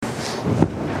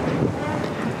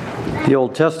The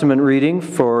Old Testament reading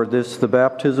for this, the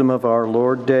Baptism of our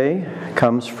Lord Day,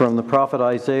 comes from the prophet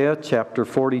Isaiah, chapter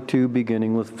 42,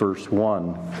 beginning with verse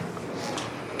 1.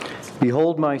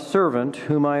 Behold my servant,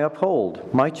 whom I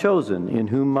uphold, my chosen, in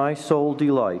whom my soul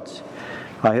delights.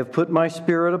 I have put my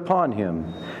spirit upon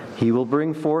him. He will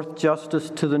bring forth justice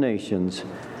to the nations.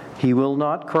 He will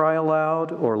not cry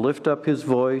aloud, or lift up his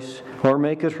voice, or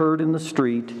make it heard in the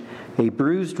street. A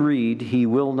bruised reed he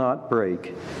will not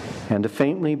break, and a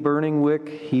faintly burning wick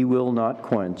he will not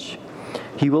quench.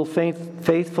 He will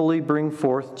faithfully bring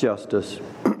forth justice.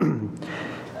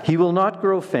 He will not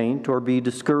grow faint or be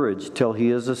discouraged till he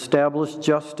has established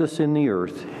justice in the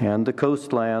earth, and the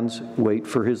coastlands wait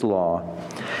for his law.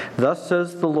 Thus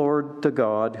says the Lord, the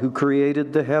God, who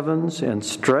created the heavens and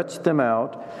stretched them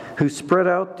out, who spread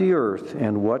out the earth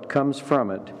and what comes from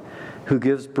it, who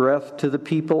gives breath to the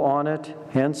people on it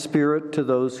and spirit to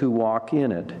those who walk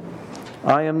in it.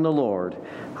 I am the Lord.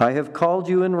 I have called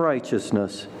you in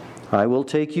righteousness. I will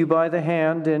take you by the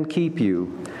hand and keep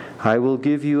you. I will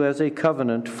give you as a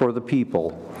covenant for the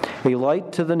people, a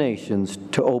light to the nations,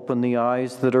 to open the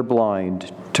eyes that are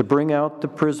blind, to bring out the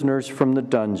prisoners from the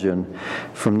dungeon,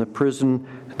 from the prison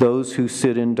those who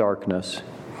sit in darkness.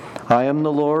 I am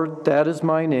the Lord, that is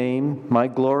my name. My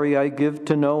glory I give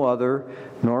to no other,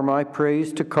 nor my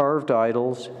praise to carved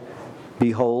idols.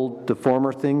 Behold, the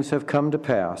former things have come to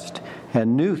pass,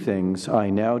 and new things I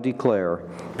now declare.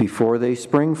 Before they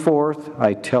spring forth,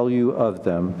 I tell you of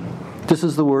them. This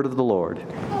is the word of the Lord.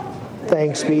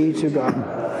 Thanks be to God.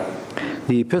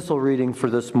 The epistle reading for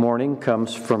this morning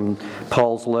comes from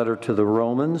Paul's letter to the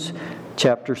Romans,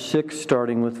 chapter 6,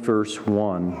 starting with verse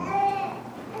 1.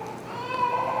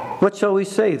 What shall we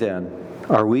say then?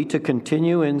 Are we to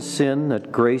continue in sin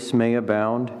that grace may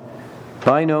abound?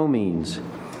 By no means.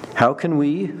 How can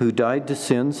we, who died to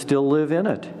sin, still live in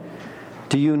it?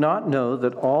 Do you not know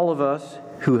that all of us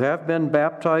who have been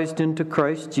baptized into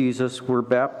Christ Jesus were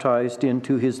baptized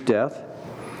into his death?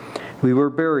 We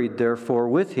were buried, therefore,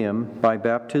 with him by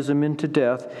baptism into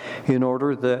death, in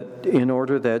order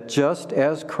that just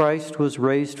as Christ was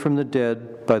raised from the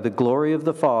dead by the glory of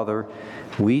the Father,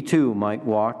 we too might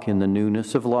walk in the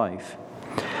newness of life.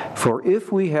 For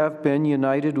if we have been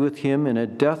united with him in a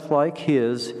death like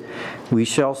his, we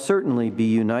shall certainly be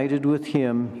united with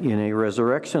him in a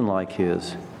resurrection like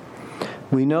his.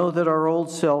 We know that our old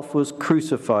self was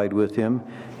crucified with him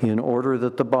in order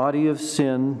that the body of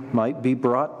sin might be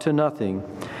brought to nothing,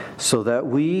 so that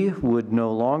we would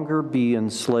no longer be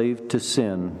enslaved to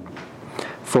sin.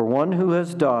 For one who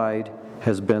has died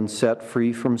has been set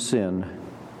free from sin.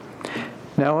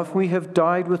 Now if we have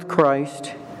died with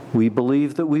Christ, we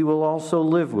believe that we will also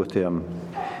live with him.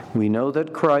 We know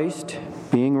that Christ,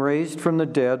 being raised from the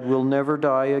dead, will never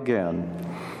die again.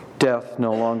 Death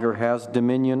no longer has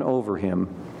dominion over him.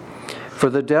 For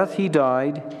the death he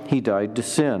died to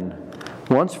sin,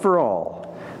 once for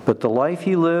all. But the life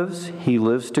he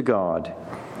lives to God.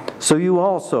 So you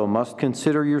also must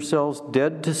consider yourselves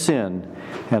dead to sin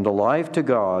and alive to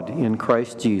God in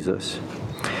Christ Jesus.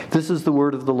 This is the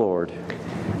word of the Lord.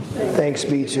 Thanks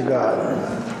be to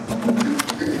God.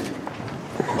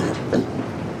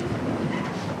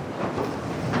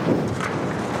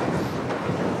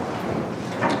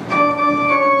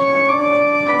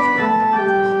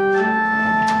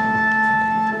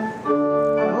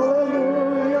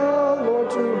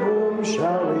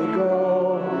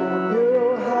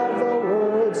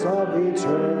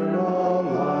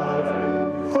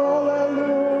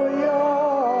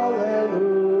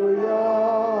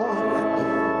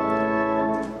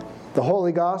 The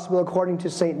Holy Gospel according to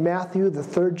St. Matthew, the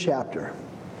 3rd chapter.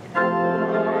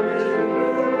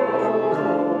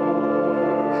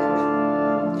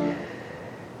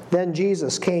 Then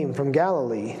Jesus came from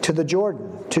Galilee to the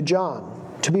Jordan, to John,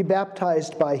 to be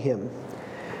baptized by him.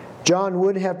 John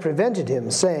would have prevented him,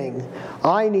 saying,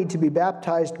 I need to be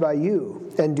baptized by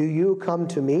you, and do you come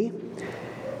to me?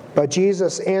 But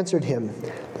Jesus answered him,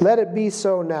 Let it be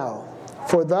so now,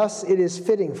 for thus it is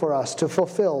fitting for us to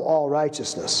fulfill all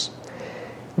righteousness.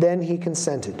 Then he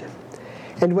consented.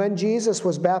 And when Jesus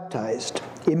was baptized,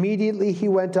 immediately he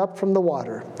went up from the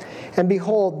water. And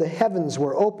behold, the heavens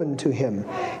were opened to him,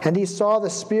 and he saw the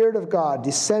Spirit of God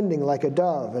descending like a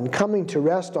dove and coming to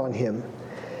rest on him.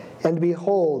 And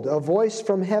behold, a voice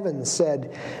from heaven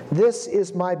said, This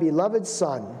is my beloved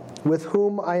Son, with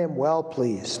whom I am well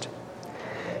pleased.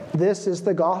 This is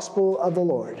the gospel of the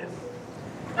Lord.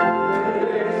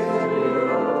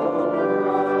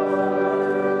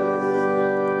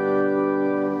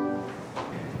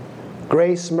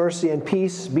 Grace, mercy, and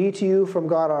peace be to you from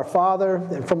God our Father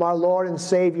and from our Lord and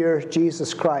Savior,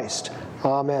 Jesus Christ.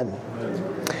 Amen.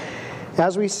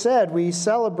 As we said, we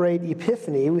celebrate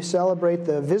Epiphany. We celebrate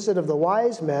the visit of the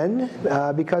wise men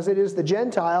because it is the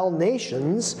Gentile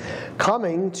nations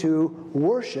coming to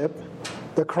worship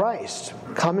the Christ,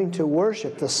 coming to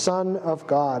worship the Son of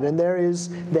God. And there is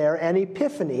an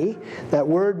epiphany, that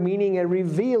word meaning a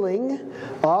revealing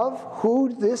of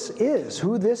who this is,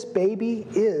 who this baby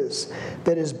is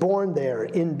that is born there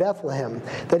in Bethlehem,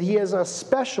 that he is a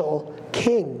special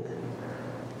king,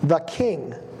 the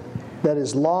king that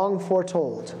is long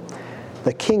foretold,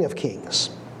 the King of Kings.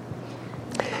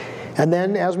 And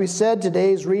then, as we said,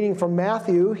 today's reading from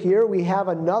Matthew, here we have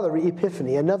another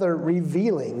epiphany, another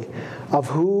revealing of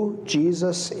who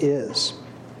Jesus is.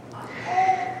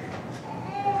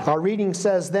 Our reading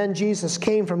says, "Then Jesus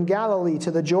came from Galilee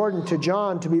to the Jordan to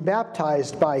John to be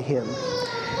baptized by him.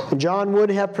 And John would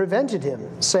have prevented him,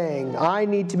 saying, 'I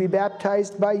need to be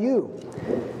baptized by you,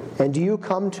 and do you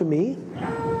come to me?'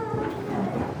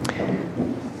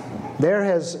 There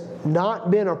has not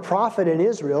been a prophet in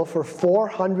Israel for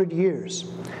 400 years.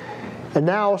 And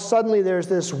now suddenly there's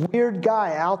this weird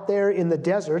guy out there in the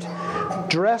desert,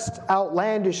 dressed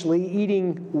outlandishly,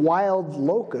 eating wild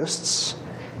locusts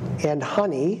and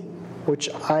honey, which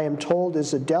I am told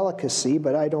is a delicacy,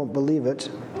 but I don't believe it.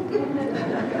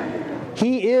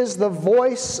 He is the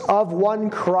voice of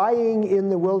one crying in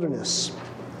the wilderness,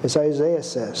 as Isaiah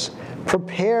says,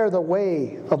 'Prepare the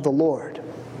way of the Lord.'"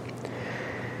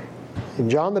 And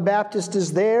John the Baptist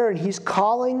is there, and he's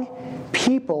calling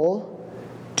people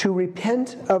to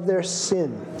repent of their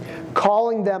sin,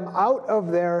 calling them out of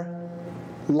their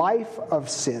life of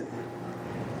sin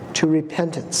to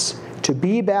repentance, to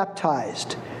be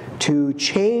baptized, to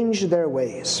change their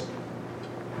ways.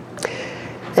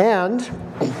 And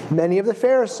many of the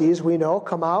Pharisees, we know,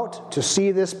 come out to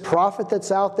see this prophet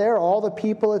that's out there. All the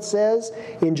people, it says,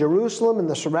 in Jerusalem and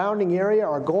the surrounding area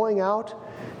are going out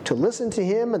to listen to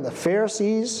him, and the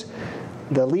Pharisees,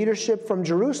 the leadership from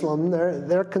Jerusalem,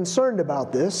 they're concerned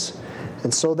about this,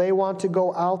 and so they want to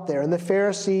go out there. And the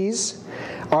Pharisees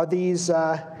are these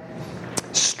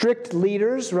strict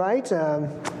leaders, right?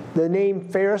 The name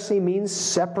Pharisee means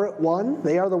separate one.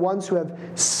 They are the ones who have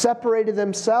separated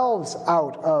themselves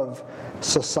out of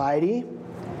society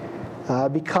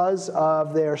because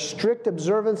of their strict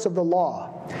observance of the law.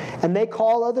 And they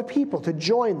call other people to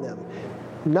join them.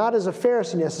 Not as a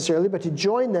Pharisee necessarily, but to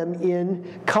join them in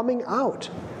coming out,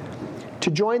 to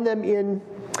join them in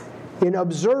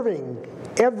observing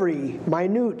every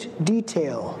minute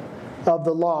detail of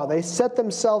the law. They set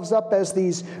themselves up as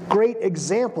these great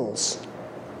examples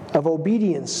of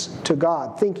obedience to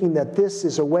God, thinking that this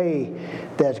is a way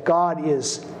that God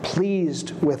is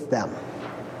pleased with them.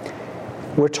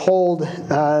 We're told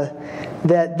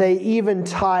that they even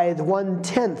tithe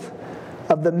 1/10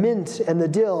 of the mint and the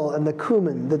dill and the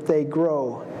cumin that they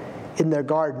grow in their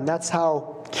garden. That's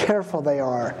how careful they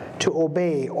are to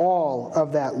obey all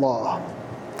of that law.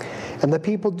 And the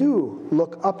people do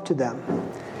look up to them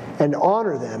and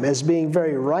honor them as being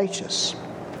very righteous.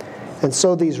 And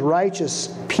so these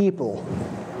righteous people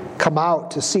come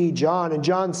out to see John, and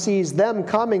John sees them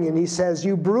coming, and he says,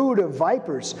 "You brood of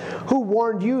vipers, who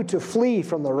warned you to flee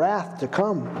from the wrath to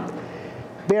come?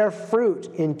 Bear fruit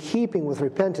in keeping with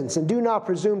repentance, and do not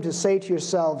presume to say to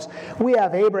yourselves, 'We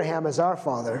have Abraham as our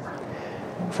father.'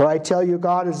 For I tell you,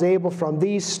 God is able from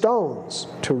these stones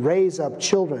to raise up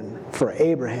children for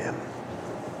Abraham."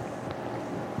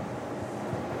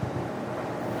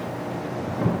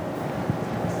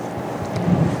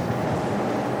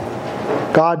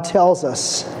 God tells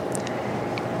us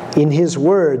in His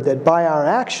Word that by our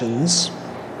actions,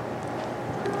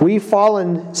 we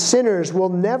fallen sinners will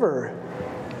never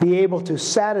be able to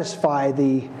satisfy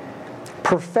the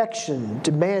perfection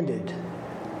demanded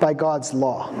by God's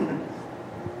law.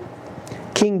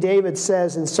 King David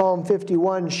says in Psalm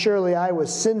 51, "Surely I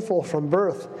was sinful from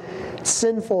birth,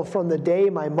 sinful from the day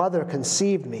my mother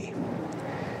conceived me."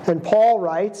 And Paul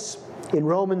writes in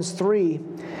Romans 3,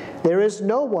 "There is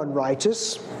no one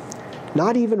righteous,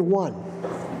 not even one."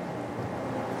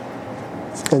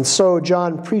 And so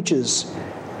John preaches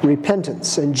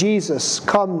repentance, and Jesus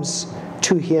comes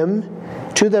to him,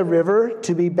 to the river,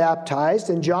 to be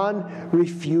baptized, and John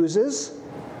refuses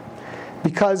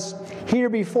because here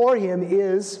before him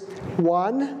is the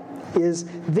one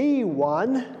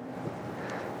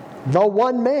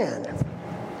man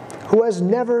who has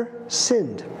never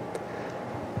sinned,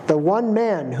 the one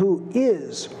man who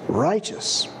is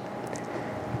righteous,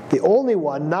 the only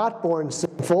one not born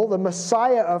sinful, the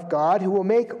Messiah of God, who will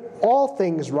make all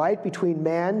things right between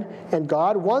man and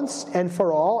God once and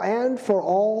for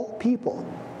all people.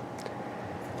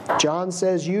 John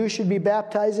says, "You should be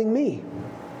baptizing me."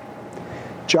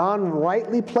 John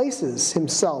rightly places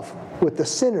himself with the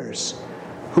sinners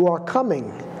who are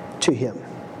coming to him.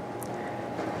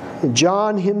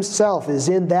 John himself is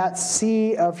in that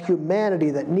sea of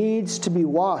humanity that needs to be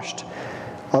washed,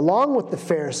 along with the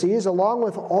Pharisees, along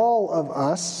with all of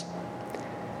us.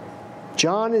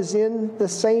 John is in the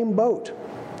same boat.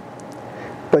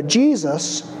 But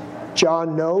Jesus,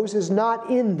 John knows, is not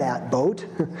in that boat.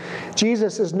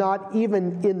 Jesus is not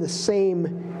even in the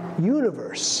same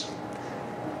universe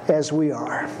as we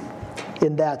are,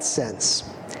 in that sense.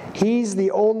 He's the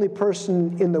only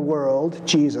person in the world,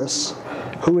 Jesus,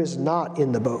 who is not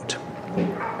in the boat.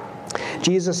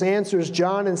 Jesus answers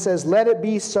John and says, "Let it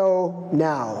be so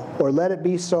now," or "Let it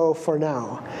be so for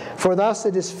now. For thus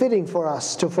it is fitting for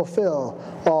us to fulfill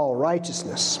all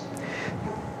righteousness."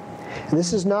 And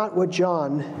this is not what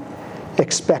John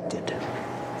expected.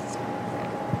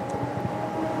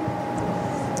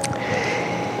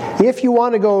 If you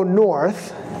want to go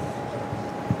north,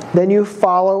 then you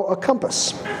follow a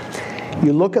compass.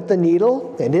 You look at the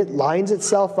needle, and it lines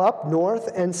itself up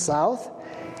north and south.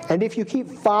 And if you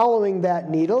keep following that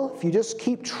needle, if you just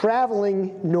keep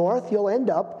traveling north, you'll end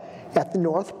up at the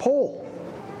North Pole.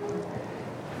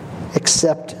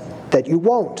 Except that you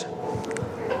won't.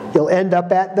 You'll end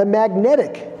up at the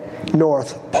magnetic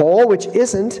North Pole, which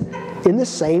isn't in the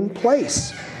same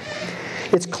place.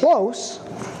 It's close,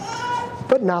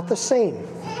 but not the same.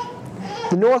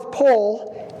 The North Pole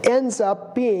ends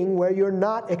up being where you're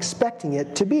not expecting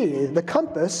it to be. The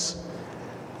compass,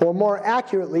 or more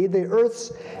accurately, the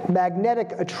Earth's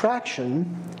magnetic attraction,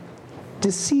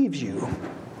 deceives you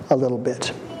a little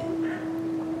bit.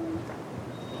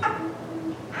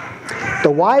 The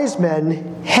wise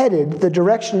men headed the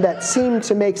direction that seemed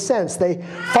to make sense. They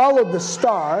followed the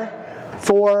star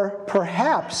for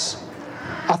perhaps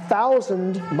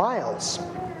 1,000 miles.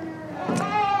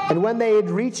 And when they had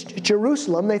reached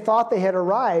Jerusalem, they thought they had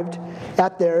arrived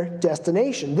at their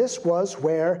destination. This was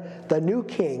where the new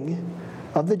king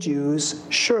of the Jews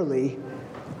surely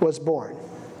was born.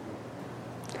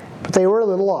 But they were a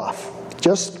little off.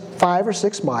 Just 5 or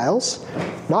 6 miles.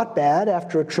 Not bad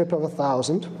after a trip of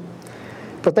 1,000.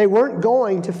 But they weren't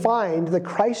going to find the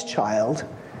Christ child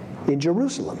in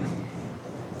Jerusalem.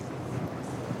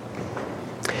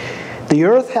 The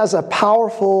earth has a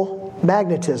powerful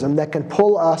magnetism that can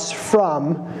pull us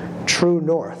from true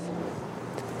north.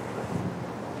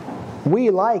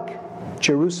 We like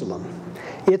Jerusalem.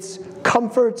 Its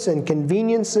comforts and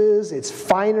conveniences, its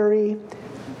finery,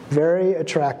 very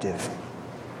attractive.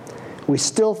 We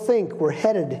still think we're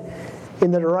headed in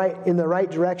the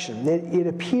right direction. It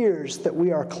appears that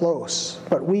we are close,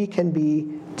 but we can be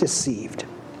deceived.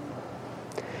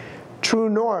 True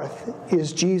north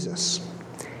is Jesus.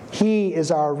 He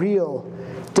is our real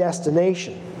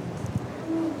destination.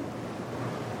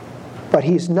 But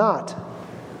he's not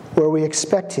where we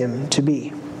expect him to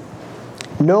be.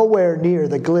 Nowhere near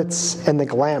the glitz and the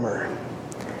glamour.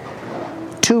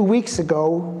 2 weeks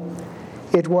ago,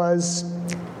 it was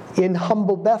in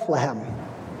humble Bethlehem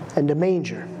and a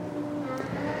manger.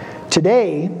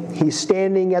 Today, he's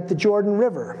standing at the Jordan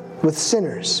River with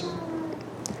sinners.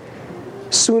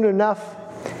 Soon enough,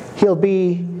 he'll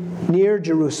be near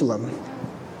Jerusalem,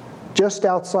 just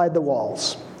outside the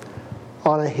walls,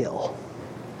 on a hill.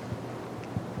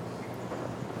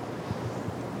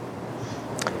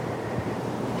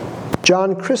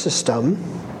 John Chrysostom,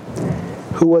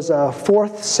 who was a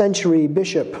 4th century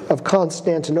bishop of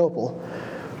Constantinople,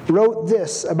 wrote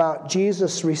this about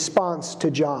Jesus' response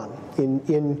to John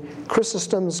in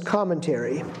Chrysostom's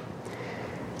commentary.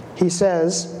 He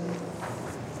says,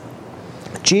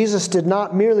 Jesus did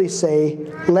not merely say,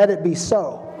 "Let it be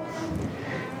so."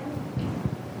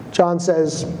 John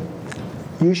says,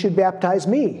 "You should baptize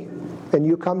me, and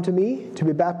you come to me to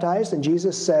be baptized." And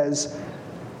Jesus says,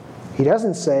 he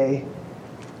doesn't say,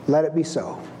 "Let it be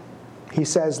so." He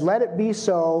says, "Let it be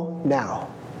so now.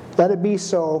 Let it be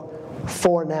so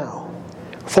for now.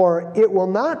 For it will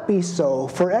not be so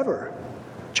forever,"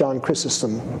 John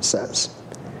Chrysostom says.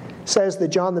 Says that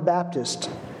John the Baptist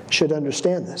should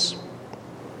understand this.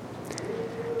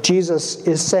 Jesus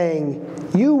is saying,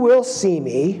 you will see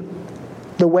me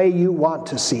the way you want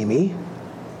to see me,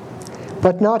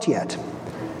 but not yet.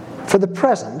 For the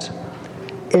present,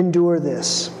 endure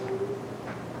this.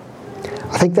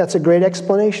 I think that's a great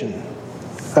explanation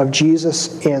of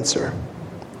Jesus' answer.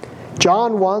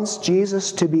 John wants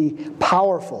Jesus to be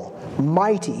powerful,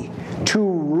 mighty, to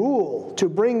rule, to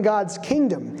bring God's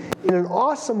kingdom in an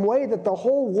awesome way that the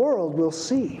whole world will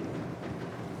see.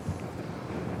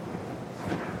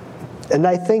 And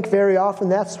I think very often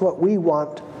that's what we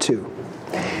want too.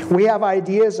 We have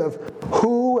ideas of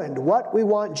who and what we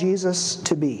want Jesus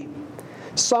to be.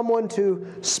 Someone to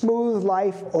smooth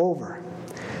life over.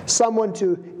 Someone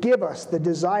to give us the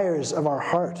desires of our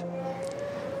heart.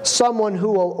 Someone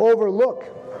who will overlook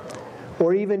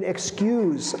or even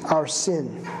excuse our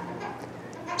sin.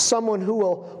 Someone who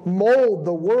will mold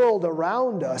the world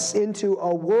around us into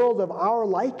a world of our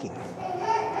liking.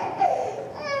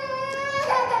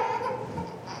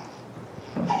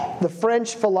 The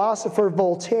French philosopher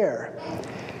Voltaire,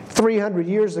 300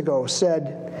 years ago,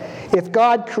 said, "If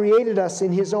God created us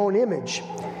in His own image,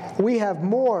 we have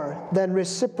more than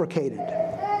reciprocated.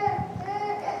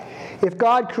 If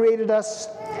God created us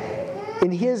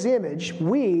in His image,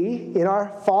 we, in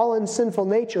our fallen sinful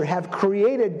nature, have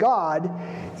created God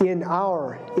in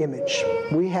our image.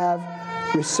 We have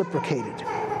reciprocated."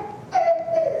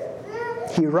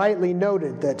 He rightly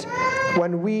noted that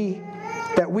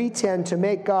we tend to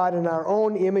make God in our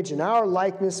own image and our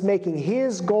likeness,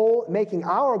 making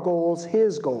our goals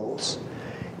His goals,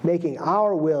 making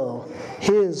our will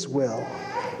His will,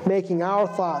 making our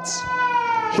thoughts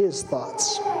His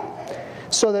thoughts,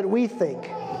 so that we think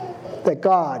that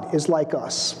God is like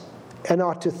us and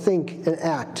ought to think and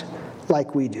act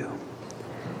like we do.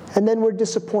 And then we're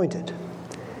disappointed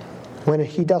when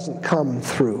He doesn't come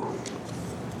through.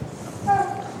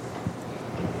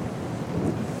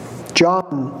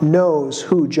 John knows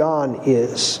who John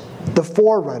is, the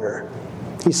forerunner.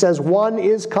 He says one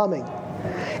is coming.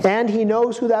 And he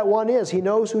knows who that one is. He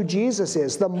knows who Jesus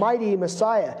is, the mighty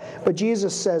Messiah. But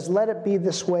Jesus says, let it be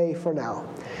this way for now.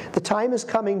 The time is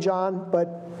coming, John,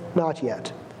 but not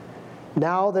yet.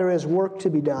 Now there is work to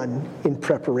be done in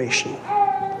preparation.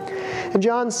 And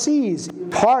John sees, in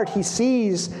part, he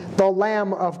sees the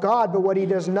Lamb of God, but what he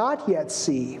does not yet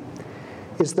see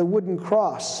is the wooden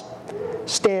cross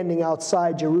standing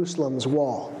outside Jerusalem's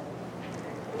wall.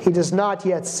 He does not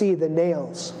yet see the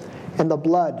nails and the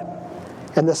blood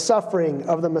and the suffering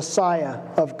of the Messiah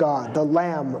of God, the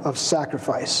Lamb of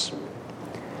sacrifice.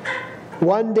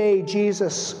 One day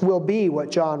Jesus will be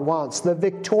what John wants, the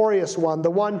victorious one, the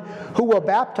one who will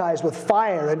baptize with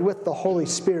fire and with the Holy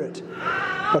Spirit.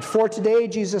 But for today,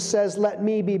 Jesus says, let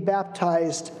me be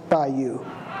baptized by you.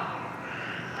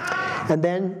 And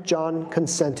then John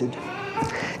consented.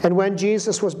 And when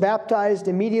Jesus was baptized,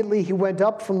 immediately he went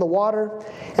up from the water,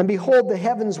 and behold, the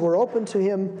heavens were opened to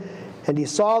him, and he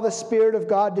saw the Spirit of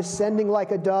God descending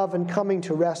like a dove and coming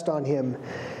to rest on him.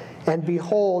 And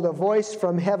behold, a voice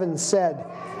from heaven said,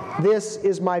 "This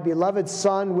is my beloved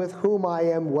Son, with whom I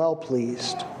am well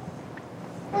pleased."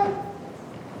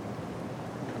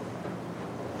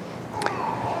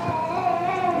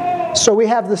 So we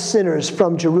have the sinners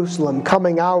from Jerusalem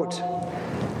coming out,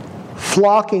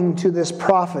 flocking to this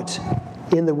prophet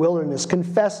in the wilderness,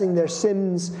 confessing their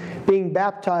sins, being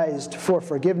baptized for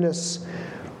forgiveness.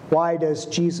 Why does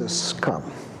Jesus come?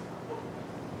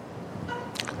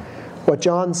 What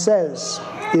John says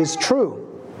is true.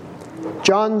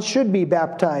 John should be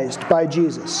baptized by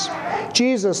Jesus.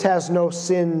 Jesus has no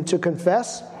sin to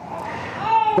confess.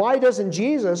 Why doesn't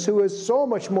Jesus, who is so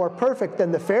much more perfect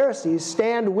than the Pharisees,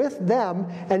 stand with them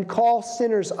and call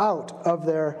sinners out of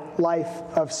their life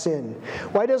of sin?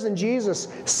 Why doesn't Jesus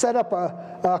set up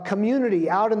a community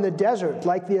out in the desert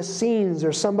like the Essenes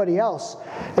or somebody else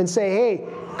and say, hey,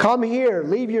 come here,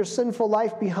 leave your sinful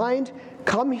life behind,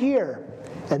 come here,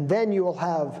 and then you will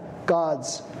have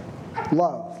God's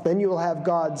love. Then you will have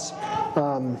God's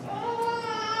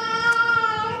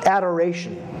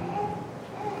adoration.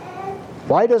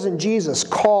 Why doesn't Jesus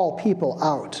call people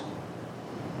out?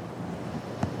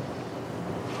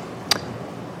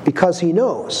 Because he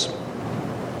knows,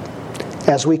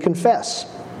 as we confess,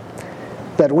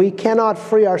 that we cannot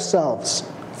free ourselves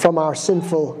from our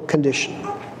sinful condition.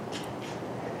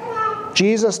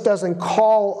 Jesus doesn't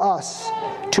call us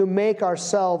to make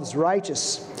ourselves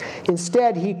righteous.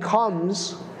 Instead, he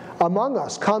comes among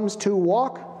us, comes to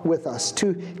walk with us,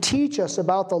 to teach us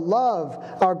about the love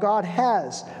our God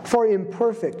has for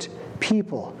imperfect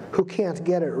people who can't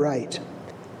get it right.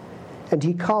 And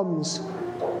he comes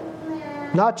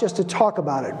not just to talk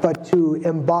about it, but to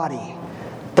embody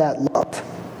that love.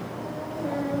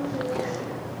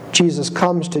 Jesus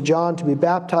comes to John to be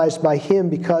baptized by him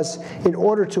because in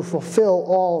order to fulfill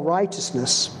all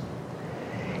righteousness,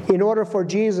 in order for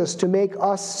Jesus to make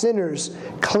us sinners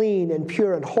clean and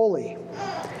pure and holy,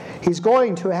 he's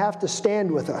going to have to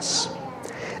stand with us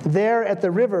there at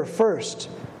the river first,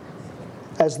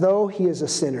 as though he is a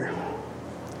sinner.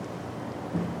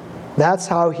 That's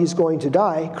how he's going to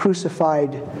die,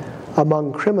 crucified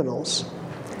among criminals,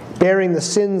 bearing the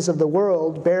sins of the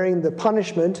world, bearing the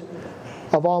punishment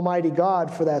of Almighty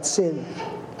God for that sin.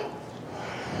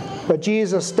 But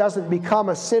Jesus doesn't become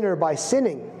a sinner by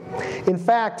sinning. In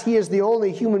fact, he is the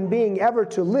only human being ever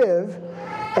to live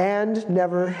and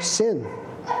never sin.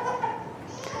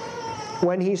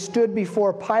 When he stood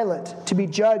before Pilate to be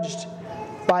judged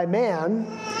by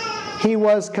man, he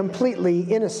was completely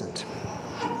innocent.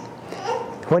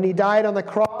 When he died on the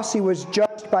cross, he was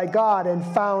judged by God and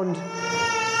found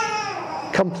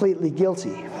completely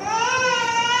guilty.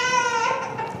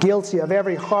 Guilty of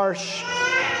every harsh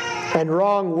and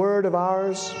wrong word of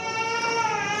ours.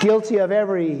 Guilty of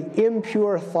every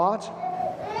impure thought.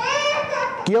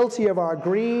 Guilty of our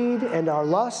greed and our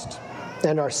lust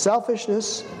and our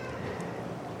selfishness.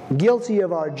 Guilty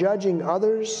of our judging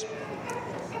others.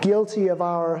 Guilty of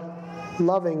our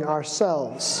loving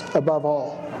ourselves above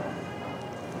all.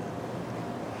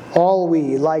 All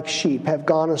we, like sheep, have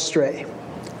gone astray.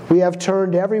 We have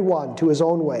turned every one to his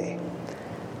own way.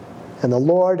 And the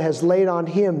Lord has laid on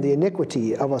him the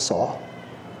iniquity of us all.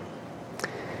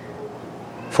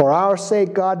 For our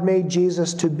sake God made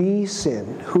Jesus to be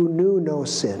sin, who knew no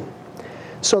sin,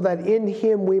 so that in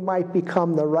him we might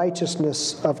become the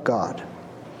righteousness of God.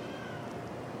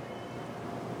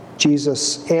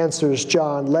 Jesus answers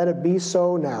John, "Let it be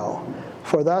so now,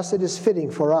 for thus it is fitting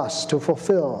for us to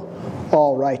fulfill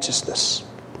all righteousness."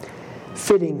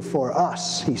 Fitting for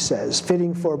us, he says,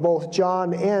 fitting for both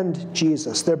John and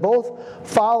Jesus. They're both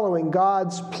following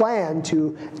God's plan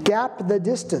to gap the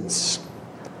distance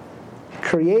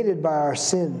created by our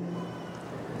sin.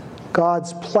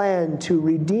 God's plan to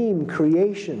redeem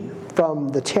creation from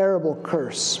the terrible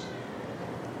curse.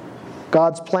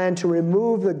 God's plan to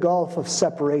remove the gulf of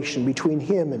separation between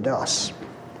him and us.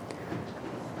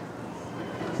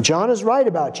 John is right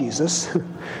about Jesus,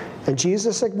 and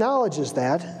Jesus acknowledges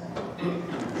that.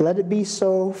 Let it be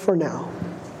so for now.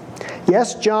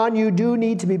 Yes, John, you do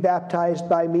need to be baptized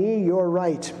by me. You're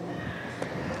right.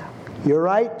 You're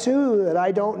right, too, that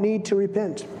I don't need to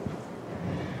repent.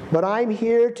 But I'm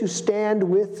here to stand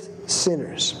with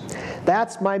sinners.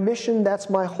 That's my mission.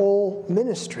 That's my whole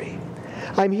ministry.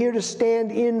 I'm here to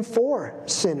stand in for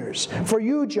sinners. For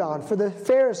you, John, for the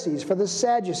Pharisees, for the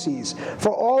Sadducees,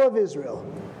 for all of Israel,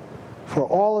 for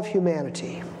all of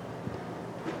humanity.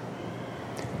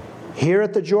 Here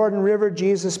at the Jordan River,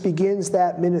 Jesus begins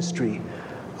that ministry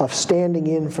of standing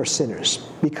in for sinners,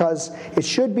 because it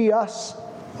should be us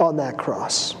on that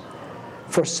cross,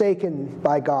 forsaken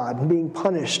by God and being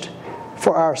punished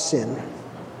for our sin.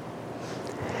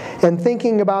 And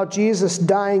thinking about Jesus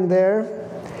dying there,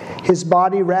 his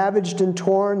body ravaged and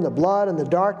torn, the blood and the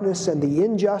darkness and the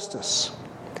injustice,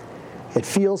 it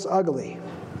feels ugly,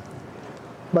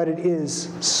 but it is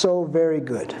so very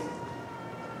good.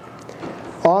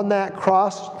 On that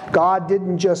cross, God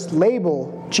didn't just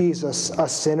label Jesus a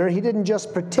sinner. He didn't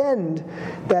just pretend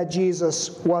that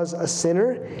Jesus was a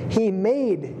sinner. He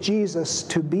made Jesus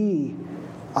to be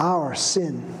our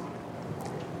sin,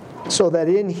 so that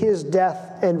in his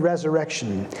death and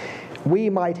resurrection, we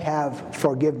might have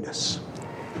forgiveness,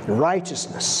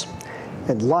 righteousness,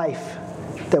 and life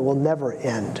that will never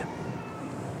end.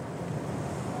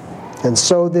 And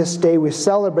so this day we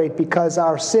celebrate because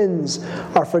our sins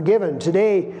are forgiven.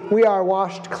 Today we are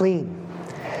washed clean.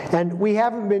 And we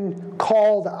haven't been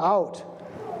called out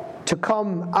to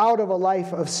come out of a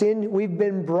life of sin. We've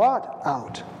been brought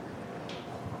out.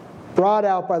 Brought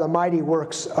out by the mighty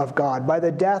works of God, by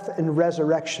the death and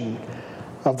resurrection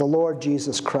of the Lord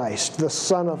Jesus Christ, the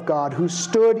Son of God, who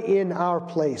stood in our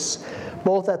place,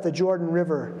 both at the Jordan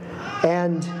River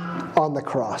and on the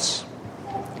cross.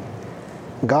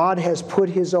 God has put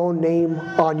his own name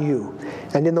on you,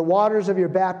 and in the waters of your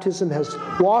baptism has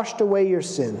washed away your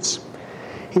sins.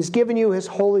 He's given you his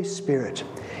Holy Spirit.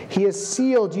 He has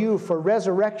sealed you for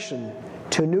resurrection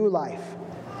to new life.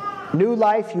 New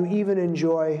life you even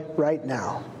enjoy right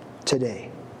now, today.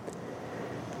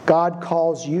 God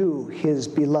calls you his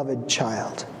beloved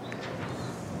child.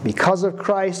 Because of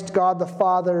Christ, God the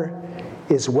Father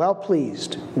is well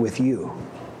pleased with you.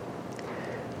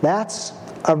 That's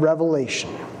a revelation.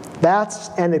 That's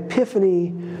an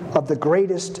epiphany of the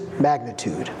greatest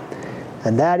magnitude.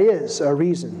 And that is a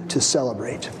reason to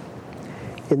celebrate.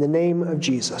 In the name of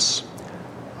Jesus,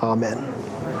 amen.